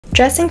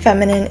Dressing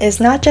feminine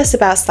is not just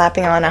about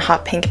slapping on a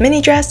hot pink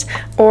mini dress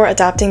or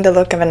adopting the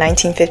look of a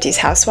 1950s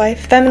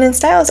housewife. Feminine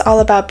style is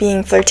all about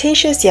being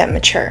flirtatious yet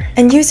mature,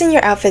 and using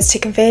your outfits to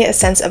convey a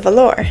sense of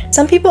allure.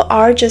 Some people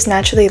are just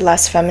naturally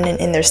less feminine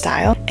in their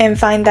style, and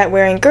find that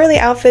wearing girly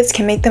outfits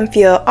can make them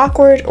feel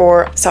awkward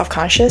or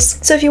self-conscious.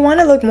 So if you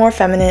want to look more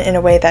feminine in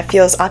a way that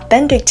feels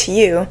authentic to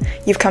you,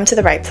 you've come to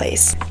the right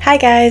place. Hi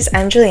guys,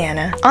 I'm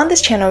Juliana. On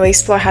this channel we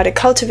explore how to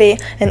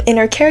cultivate an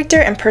inner character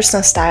and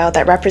personal style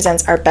that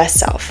represents our best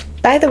self.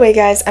 By the way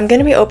guys, I'm going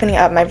to be opening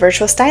up my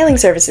virtual styling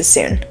services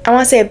soon. I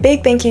want to say a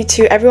big thank you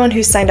to everyone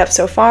who's signed up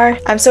so far.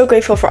 I'm so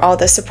grateful for all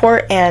the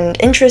support and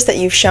interest that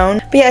you've shown.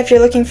 But yeah, if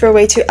you're looking for a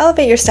way to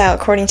elevate your style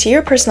according to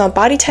your personal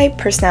body type,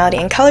 personality,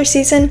 and color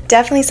season,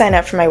 definitely sign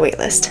up for my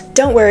waitlist.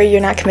 Don't worry,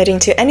 you're not committing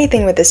to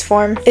anything with this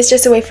form. It's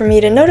just a way for me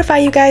to notify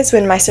you guys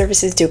when my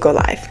services do go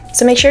live.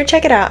 So make sure to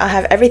check it out. I'll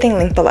have everything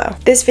linked below.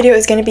 This video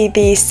is going to be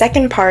the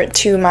second part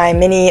to my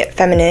mini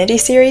femininity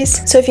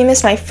series. So if you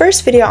missed my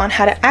first video on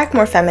how to act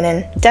more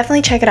feminine, definitely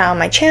check it out on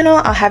my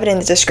channel. I'll have it in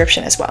the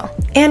description as well.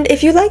 And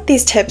if you like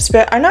these tips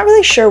but are not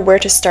really sure where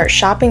to start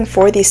shopping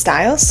for these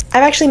styles,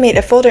 I've actually made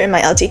a folder in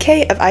my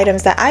LTK of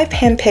items that I've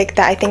handpicked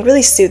that I think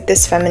really suit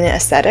this feminine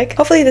aesthetic.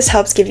 Hopefully this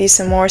helps give you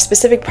some more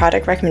specific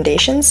product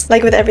recommendations.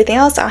 Like with everything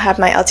else, I'll have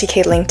my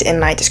LTK linked in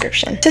my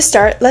description. To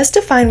start, let's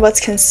define what's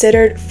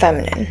considered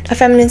feminine. A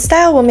feminine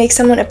style will make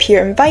someone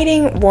appear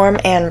inviting, warm,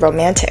 and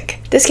romantic.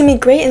 This can be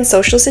great in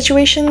social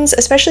situations,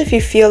 especially if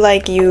you feel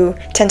like you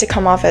tend to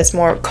come off as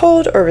more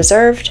cold or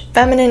reserved.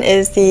 Feminine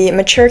is the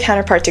mature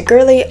counterpart to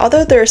girly,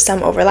 although there is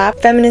some overlap.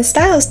 Feminine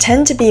styles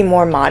tend to be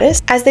more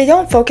modest, as they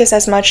don't focus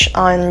as much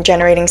on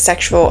generating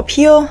sexual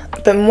appeal,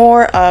 but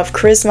more of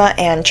charisma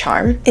and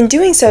charm. In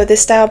doing so,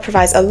 this style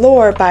provides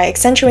allure by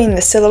accentuating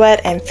the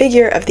silhouette and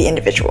figure of the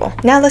individual.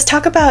 Now let's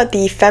talk about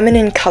the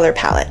feminine color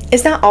palette.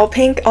 It's not all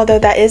pink, although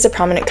that is a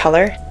prominent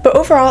color, but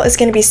overall it's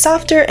going to be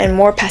softer and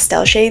more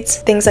pastel shades.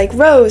 Things like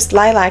rose,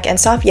 lilac, and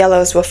soft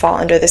yellows will fall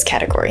under this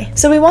category.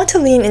 So we want to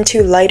lean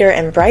into lighter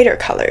and brighter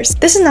colors.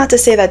 This is not to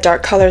say that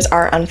dark colors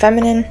are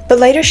unfeminine, but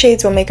lighter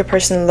shades will make a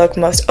person look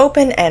most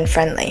open and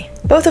friendly,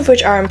 both of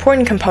which are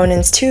important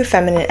components to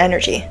feminine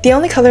energy. The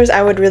only colors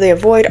I would really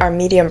avoid are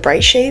medium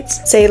bright shades,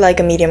 say like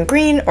a medium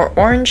green or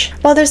orange.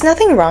 While there's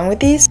nothing wrong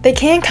with these, they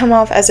can come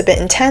off as a bit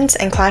intense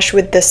and clash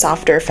with the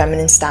softer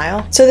feminine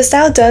style. So the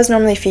style does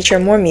normally feature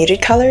more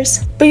muted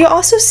colors, but you'll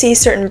also see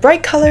certain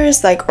bright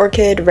colors like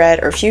orchid,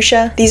 red, or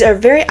fuchsia. These are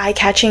very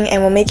eye-catching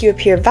and will make you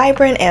appear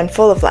vibrant and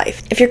full of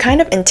life. If you're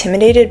kind of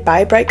intimidated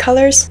by bright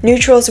colors,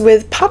 neutrals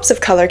with pops of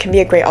color can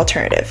be a great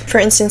alternative. For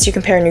instance, you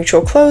can pair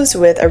neutral clothes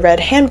with a red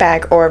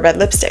handbag or a red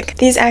lipstick.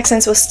 These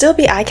accents will still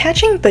be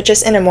eye-catching, but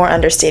just in a more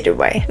understated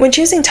way. When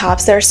choosing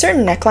tops, there are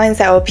certain necklines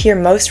that will appear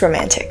most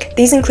romantic.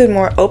 These include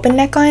more open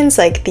necklines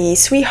like the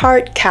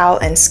Sweetheart, Cowl,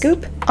 and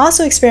Scoop.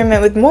 Also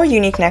experiment with more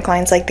unique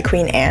necklines like the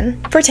Queen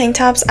Anne. For tank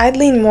tops, I'd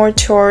lean more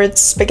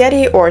towards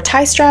spaghetti or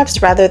tie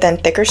straps rather than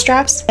thicker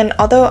straps. And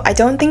although I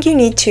don't think you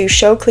need to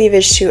show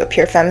cleavage to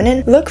appear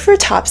feminine, look for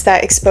tops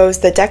that expose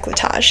the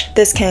décolletage.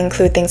 This can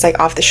include things like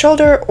off the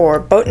shoulder or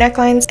boat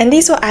necklines, and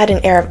these will add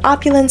an air of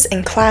opulence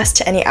and class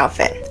to any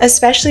outfit,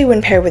 especially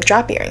when paired with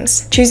drop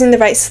earrings. Choosing the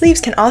right sleeves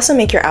can also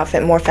make your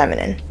outfit more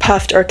feminine.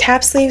 Puffed or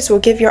cap sleeves will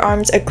give your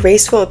arms a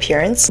graceful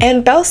appearance,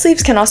 and bell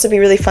sleeves can also be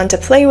really fun to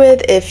play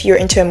with if you're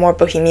into a more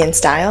bohemian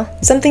style.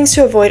 Some things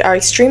to avoid are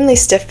extremely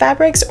stiff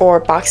fabrics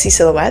or boxy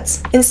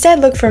silhouettes. Instead,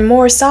 look for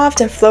more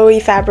soft and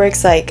flowy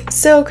fabrics like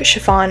silk,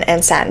 chiffon,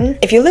 and satin.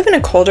 If you live in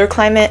a colder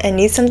climate and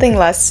need something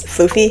less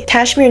floofy,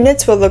 cashmere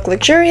knits will look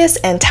luxurious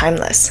and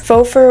timeless.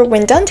 Faux fur,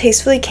 when done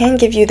tastefully, can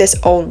give you this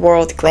old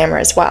world glamour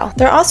as well.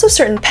 There are also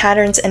certain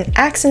patterns and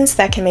accents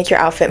that can make your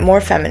outfit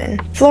more feminine.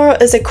 Floral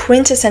is a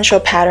quintessential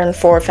pattern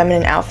for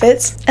feminine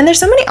outfits, and there's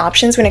so many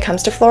options when it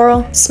comes to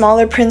floral.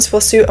 Smaller prints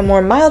will suit a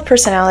more mild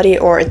personality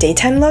or a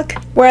daytime look,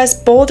 whereas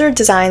bolder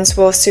designs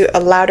will suit a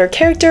louder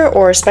character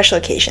or special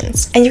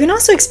occasions. And you can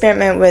also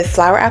experiment with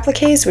flower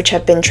appliques, which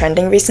have been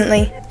trending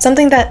recently.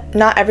 Something that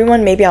not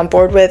everyone may be on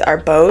board with are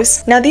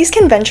bows. Now these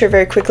can venture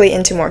very quickly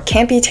into more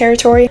campy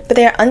territory, but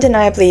they are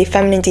undeniably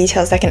feminine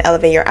details that can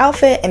elevate your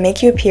outfit and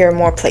make you appear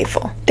more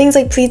playful. Things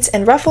like pleats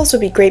and ruffles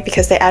would be great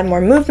because they add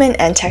more movement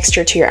and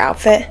texture to your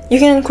outfit. You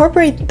can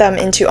incorporate them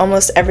into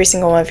almost every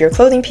single one of your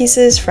clothing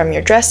pieces, from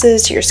your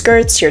dresses to your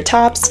skirts to your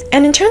tops.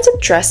 And in terms of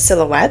dress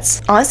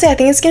silhouettes, honestly I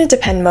think it's going to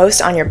depend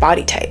most on your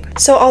body type.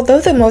 So although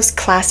the most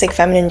classic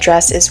feminine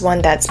dress is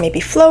one that's maybe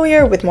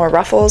flowier with more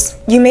ruffles,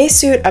 you may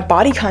suit a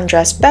bodycon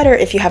dress better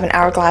if you have an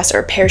hourglass or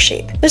a pear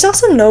shape. There's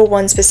also no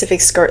one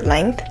specific skirt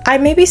length.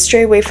 I'd maybe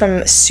stray away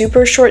from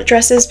super short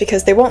dresses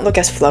because they won't look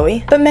as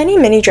flowy, but many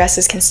mini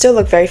dresses can still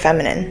look very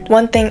feminine. feminine.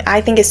 One thing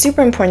I think is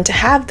super important to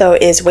have though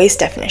is waist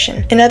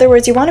definition. In other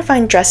words, you want to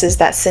find dresses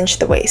that cinch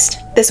the waist.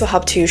 This will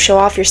help to show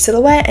off your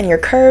silhouette and your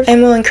curve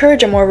and will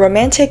encourage a more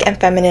romantic and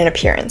feminine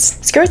appearance.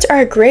 Skirts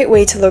are a great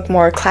way to look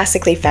more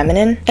classically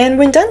feminine, and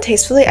when done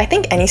tastefully, I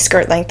think any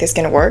skirt length is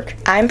going to work.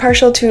 I'm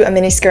partial to a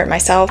mini skirt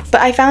myself,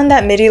 but I found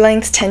that midi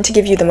lengths tend to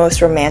give you the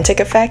most romantic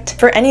effect.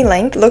 For any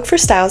length, look for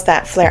styles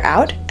that flare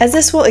out, as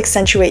this will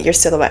accentuate your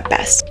silhouette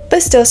best.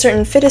 But still,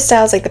 certain fitted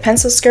styles like the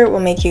pencil skirt will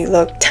make you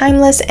look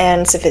timeless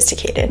and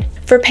sophisticated.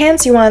 For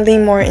pants, you want to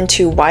lean more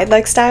into wide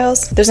leg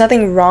styles. There's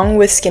nothing wrong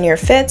with skinnier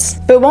fits,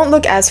 but it won't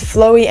look as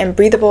flowy and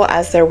breathable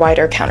as their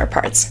wider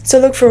counterparts. So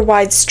look for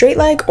wide straight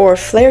leg or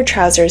flared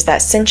trousers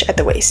that cinch at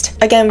the waist.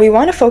 Again, we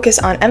want to focus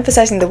on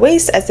emphasizing the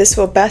waist as this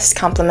will best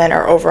complement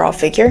our overall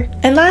figure.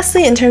 And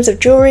lastly, in terms of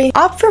jewelry,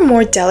 opt for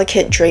more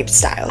delicate draped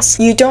styles.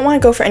 You don't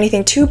want to go for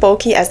anything too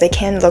bulky as they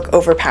can look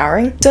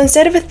overpowering. So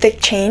instead of a thick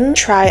chain,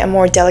 try a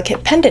more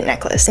delicate pendant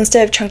necklace.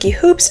 Instead of chunky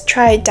hoops,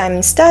 try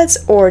diamond studs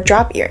or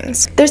drop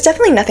earrings. There's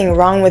definitely nothing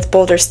wrong with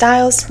bolder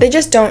styles, they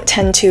just don't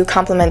tend to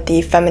complement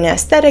the feminine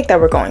aesthetic that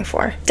we're going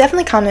for.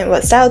 Definitely comment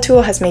what style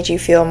tool has made you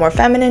feel more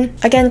feminine.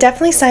 Again,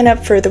 definitely sign up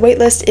for the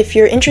waitlist if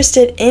you're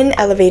interested in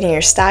elevating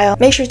your style.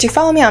 Make sure to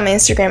follow me on my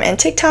Instagram and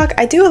TikTok.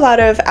 I do a lot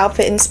of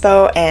outfit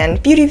inspo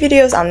and beauty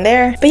videos on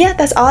there. But yeah,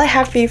 that's all I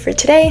have for you for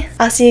today.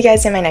 I'll see you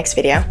guys in my next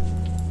video.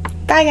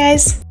 Bye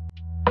guys!